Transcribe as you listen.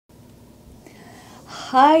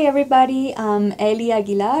Hi everybody, I'm Eli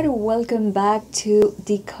Aguilar. Welcome back to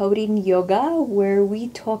Decoding Yoga, where we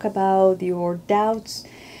talk about your doubts,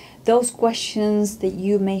 those questions that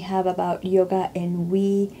you may have about yoga, and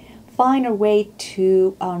we find a way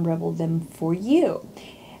to unravel them for you.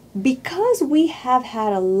 Because we have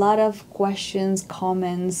had a lot of questions,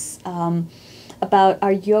 comments about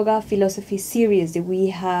our yoga philosophy series that we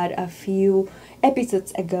had a few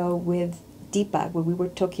episodes ago with Deepak, where we were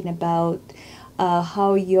talking about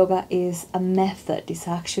how yoga is a method, it's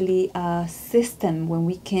actually a system when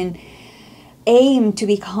we can aim to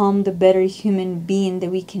become the better human being that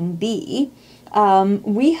we can be.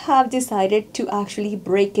 We have decided to actually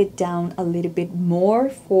break it down a little bit more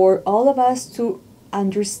for all of us to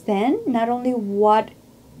understand not only what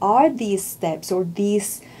are these steps or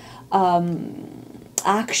these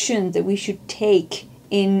actions that we should take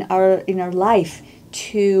in our life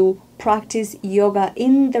to practice yoga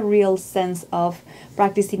in the real sense of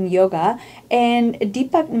practicing yoga. And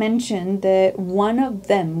Deepak mentioned that one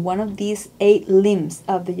of these 8 limbs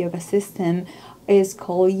of the yoga system is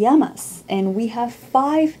called Yamas, and we have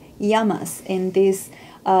 5 Yamas in this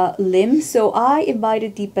limb. So I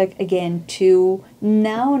invited Deepak again to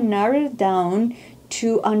now narrow it down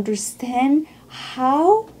to understand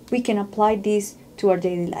how we can apply this to our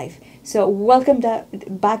daily life. So welcome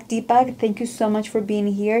back, Deepak. Thank you so much for being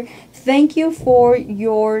here. Thank you for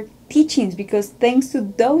your teachings, because thanks to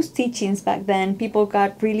those teachings back then, people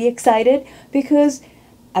got really excited because,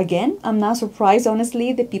 again, I'm not surprised,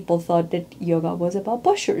 honestly, that people thought that yoga was about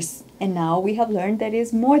postures. And now we have learned that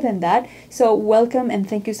it's more than that. So welcome and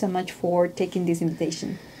thank you so much for taking this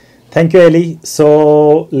invitation. Thank you, Ellie.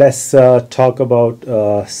 So let's talk about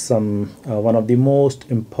one of the most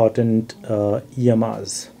important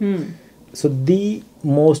yamas. So the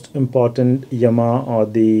most important yama, or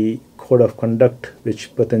the code of conduct,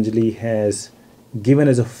 which Patanjali has given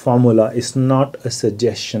as a formula, is not a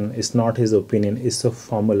suggestion, it's not his opinion, it's a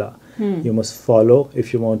formula you must follow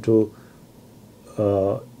if you want to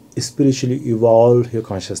spiritually evolve your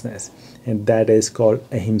consciousness, and that is called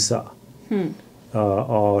Ahimsa.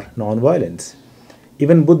 Or non-violence.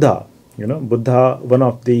 Even Buddha, one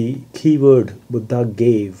of the key word Buddha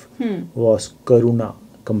gave was karuna,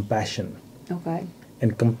 compassion. Okay.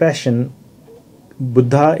 And compassion,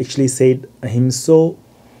 Buddha actually said ahimsa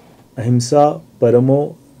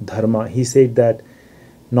paramo dharma. He said that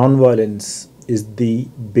non-violence is the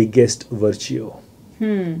biggest virtue.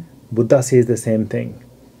 Buddha says the same thing.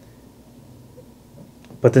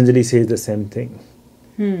 Patanjali says the same thing.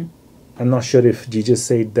 I'm not sure if Jesus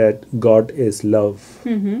said that God is love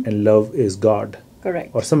and love is God.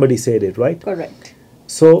 Correct. Or somebody said it, right? Correct.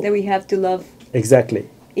 So that we have to love exactly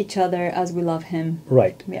each other as we love Him.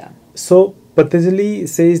 Right. Yeah. So Patanjali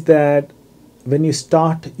says that when you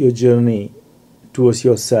start your journey towards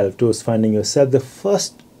yourself, towards finding yourself, the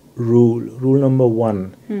first rule number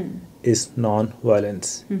 1 is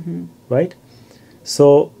non-violence. Right?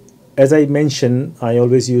 So as I mentioned, I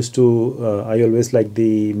always like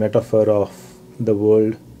the metaphor of the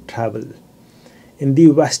world travel. In the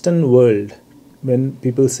Western world, when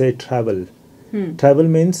people say travel, travel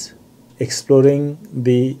means exploring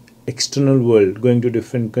the external world, going to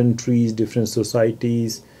different countries, different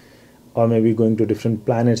societies, or maybe going to different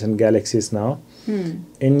planets and galaxies now.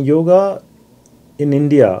 In yoga, in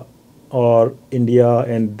India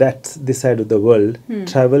and that's this side of the world,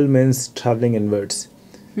 travel means traveling inwards.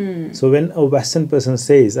 So when a Western person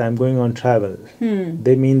says, I'm going on travel,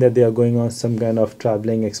 they mean that they are going on some kind of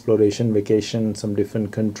traveling, exploration, vacation, some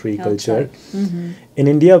different country, culture. In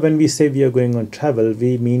India, when we say we are going on travel,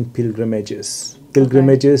 we mean pilgrimages.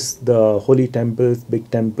 Pilgrimages, the holy temples, big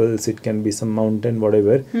temples, it can be some mountain,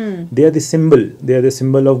 whatever. They are the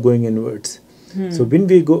symbol of going inwards. So when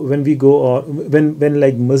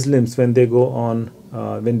like Muslims, when they go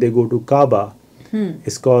to Kaaba,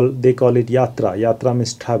 they call it yatra. Yatra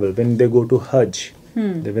means travel. When they go to Hajj,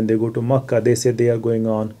 when they go to Makkah, they say they are going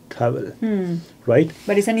on travel. Right?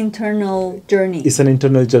 But it's an internal journey. It's an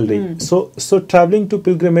internal journey. So traveling to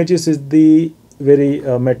pilgrimages is the very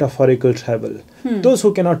metaphorical travel. Those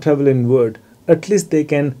who cannot travel inward, at least they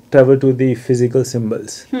can travel to the physical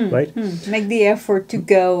symbols, right? Make the effort to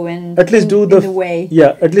go and at least do the way.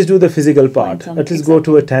 Yeah, at least do the physical part. At least go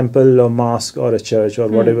to a temple or mosque or a church or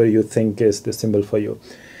whatever you think is the symbol for you.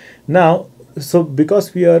 Now, so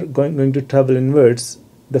because we are going to travel inwards,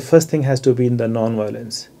 the first thing has to be in the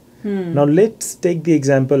non-violence. Now let's take the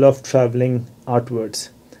example of traveling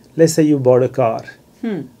outwards. Let's say you bought a car.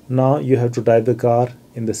 Now you have to drive the car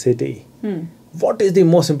in the city. What is the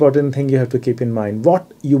most important thing you have to keep in mind?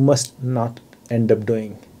 What you must not end up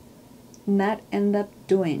doing? Not end up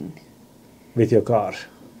doing. with your car?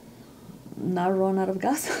 Not run out of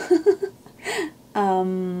gas. I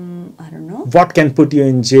don't know. What can put you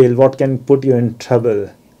in jail? What can put you in trouble?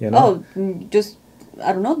 You know? Just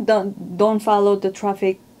I don't know. Don't follow the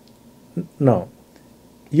traffic. No.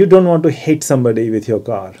 You don't want to hit somebody with your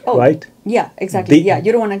car, right? Yeah, exactly.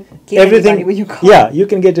 You don't want to kill everything anybody with your car. Yeah, you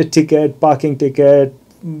can get a ticket, parking ticket,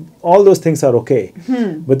 all those things are okay.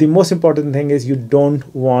 But the most important thing is you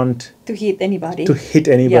don't want to hit anybody. To hit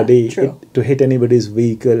anybody. Yeah, true. To hit anybody's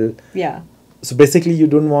vehicle. Yeah. So basically, you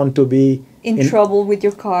don't want to be in trouble with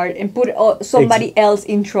your car and put somebody else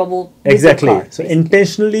in trouble with exactly. your car. So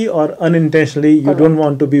intentionally or unintentionally, you don't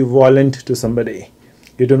want to be violent to somebody.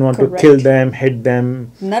 You don't want to kill them, hit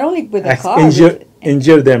them. Not only with a car,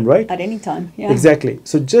 injure them, right? At any time, yeah. Exactly.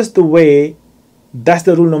 So just the way, that's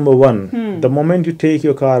the rule number one. The moment you take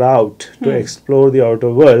your car out to explore the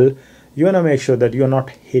outer world, you want to make sure that you're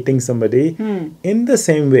not hitting somebody in the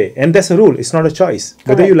same way. And that's a rule. It's not a choice. Correct.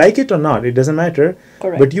 Whether you like it or not, it doesn't matter.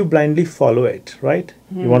 Correct. But you blindly follow it, right?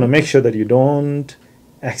 You want to make sure that you don't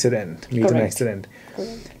meet an accident.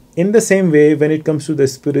 Correct. In the same way, when it comes to the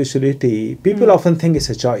spirituality, people often think it's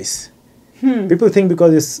a choice. People think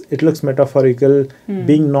because it looks metaphorical,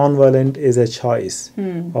 being non-violent is a choice,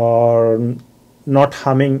 or not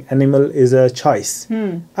harming animal is a choice.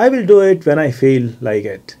 I will do it when I feel like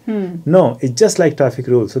it. No, it's just like traffic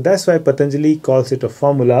rules. So that's why Patanjali calls it a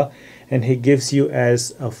formula, and he gives you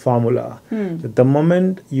as a formula. The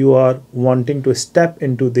moment you are wanting to step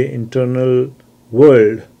into the internal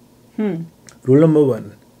world, rule number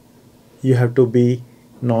one, you have to be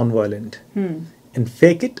non-violent and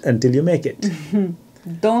fake it until you make it.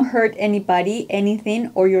 Don't hurt anybody,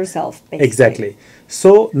 anything, or yourself, basically. Exactly.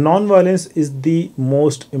 So non-violence is the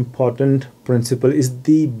most important principle, is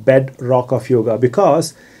the bedrock of yoga,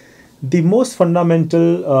 because the most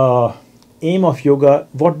fundamental aim of yoga,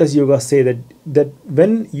 what does yoga say? That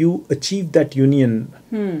when you achieve that union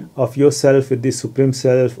of yourself with the Supreme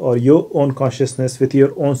Self, or your own consciousness with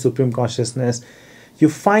your own Supreme Consciousness, you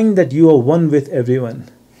find that you are one with everyone.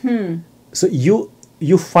 So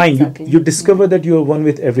you find, you discover that you are one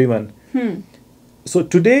with everyone. So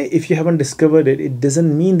today, if you haven't discovered it, it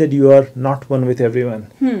doesn't mean that you are not one with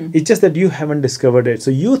everyone. It's just that you haven't discovered it. So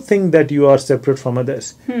you think that you are separate from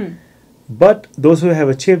others. But those who have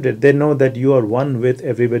achieved it, they know that you are one with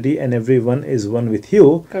everybody and everyone is one with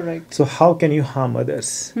you. Correct. So how can you harm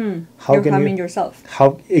others? How You're can harming yourself.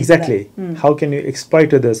 How exactly? How can you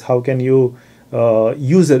exploit others? How can you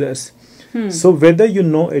use others? So whether you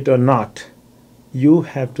know it or not, you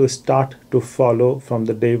have to start to follow from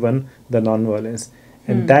the day one the non-violence,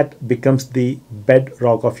 and that becomes the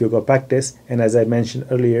bedrock of yoga practice. And as I mentioned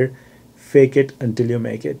earlier, fake it until you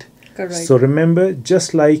make it. Correct. So remember,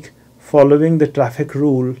 just like following the traffic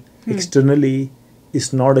rule externally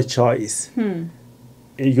is not a choice.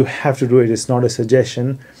 You have to do it. It's not a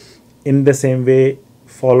suggestion. In the same way,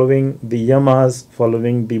 following the yamas,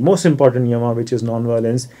 following the most important yama, which is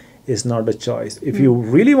non-violence, is not a choice. If you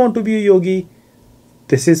really want to be a yogi,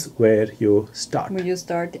 this is where you start. Where you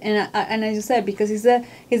start, and as you said, because it's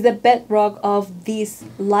the bedrock of this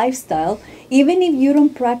lifestyle. Even if you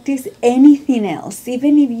don't practice anything else,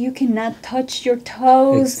 even if you cannot touch your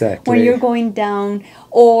toes when you're going down,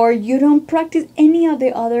 or you don't practice any of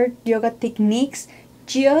the other yoga techniques,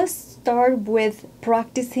 just start with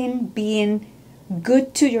practicing being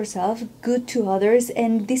good to yourself, good to others.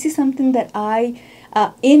 And this is something that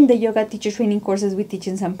in the yoga teacher training courses we teach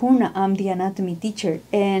in Sampurna, I'm the anatomy teacher,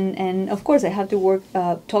 and of course I have to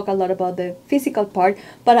talk a lot about the physical part,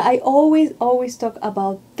 but I always talk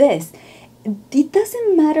about this. It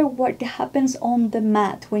doesn't matter what happens on the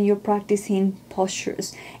mat when you're practicing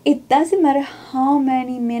postures. It doesn't matter how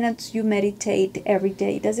many minutes you meditate every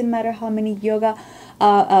day. It doesn't matter how many yoga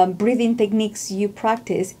breathing techniques you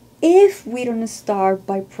practice. If we don't start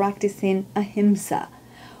by practicing Ahimsa,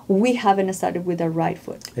 we haven't started with the right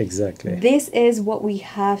foot. Exactly. This is what we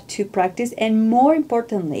have to practice, and more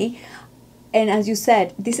importantly, and as you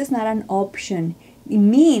said, this is not an option. It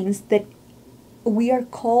means that we are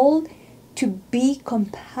called to be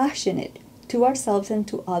compassionate to ourselves and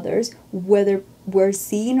to others, whether we're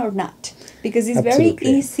seen or not. Because it's very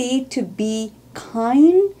easy to be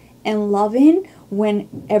kind and loving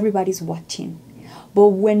when everybody's watching. But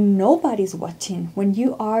when nobody's watching, when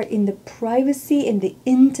you are in the privacy and the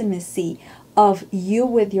intimacy of you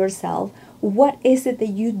with yourself, what is it that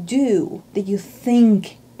you do, that you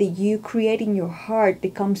think, that you create in your heart,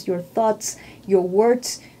 becomes your thoughts, your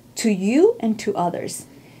words to you and to others?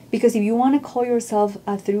 Because if you want to call yourself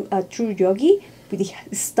a true yogi,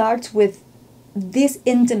 it starts with this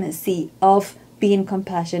intimacy of being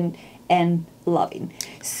compassionate and loving.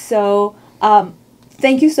 So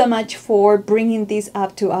Thank you so much for bringing this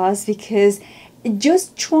up to us, because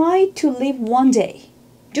just try to live one day,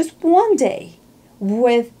 just one day,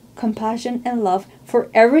 with compassion and love for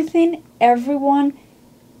everything, everyone.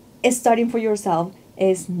 Starting for yourself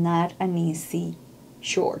is not an easy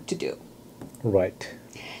chore to do. Right.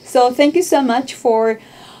 So thank you so much for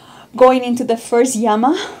going into the first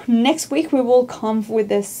yama. Next week we will come with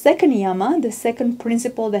the second yama, the second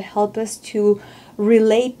principle that helps us to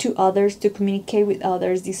relate to others, to communicate with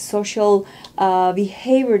others, the social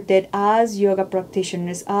behavior that as yoga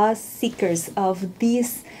practitioners, as seekers of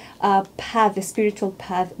this path, the spiritual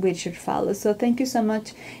path, we should follow. So thank you so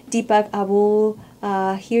much, Deepak. I will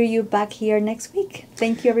hear you back here next week.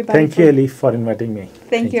 Thank you, everybody. Thank you, Eli, for inviting me.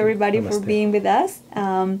 Thank you, everybody, for Namaste. being with us.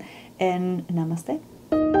 And namaste.